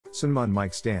Sonmon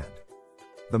Mic Stand.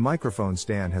 The microphone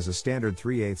stand has a standard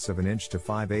 3/8 of an inch to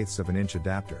 5/8 of an inch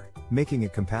adapter, making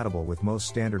it compatible with most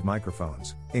standard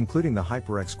microphones, including the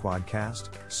HyperX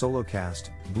QuadCast, SoloCast,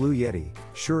 Blue Yeti,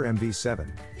 Shure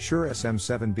MV7, Shure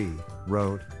SM7B,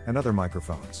 Rode, and other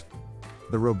microphones.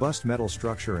 The robust metal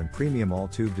structure and premium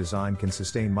all-tube design can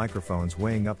sustain microphones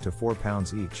weighing up to 4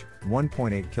 pounds each,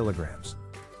 1.8 kilograms.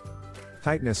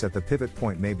 Tightness at the pivot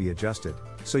point may be adjusted,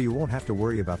 so you won't have to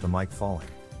worry about the mic falling.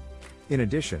 In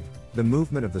addition, the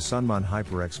movement of the Sonmon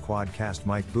HyperX QuadCast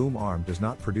mic boom arm does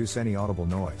not produce any audible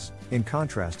noise, in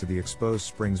contrast to the exposed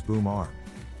springs boom arm.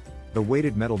 The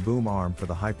weighted metal boom arm for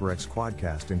the HyperX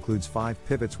QuadCast includes 5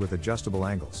 pivots with adjustable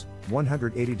angles,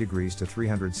 180 degrees to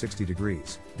 360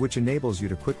 degrees, which enables you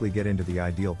to quickly get into the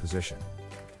ideal position.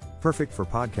 Perfect for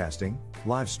podcasting,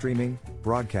 live streaming,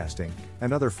 broadcasting,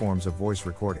 and other forms of voice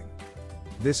recording.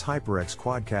 This HyperX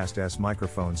QuadCast S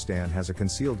microphone stand has a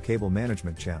concealed cable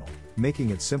management channel, making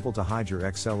it simple to hide your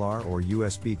XLR or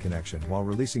USB connection while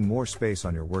releasing more space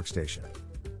on your workstation.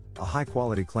 A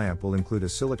high-quality clamp will include a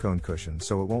silicone cushion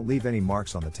so it won't leave any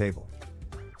marks on the table.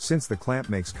 Since the clamp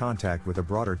makes contact with a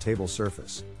broader table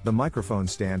surface, the microphone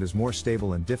stand is more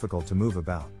stable and difficult to move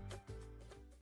about.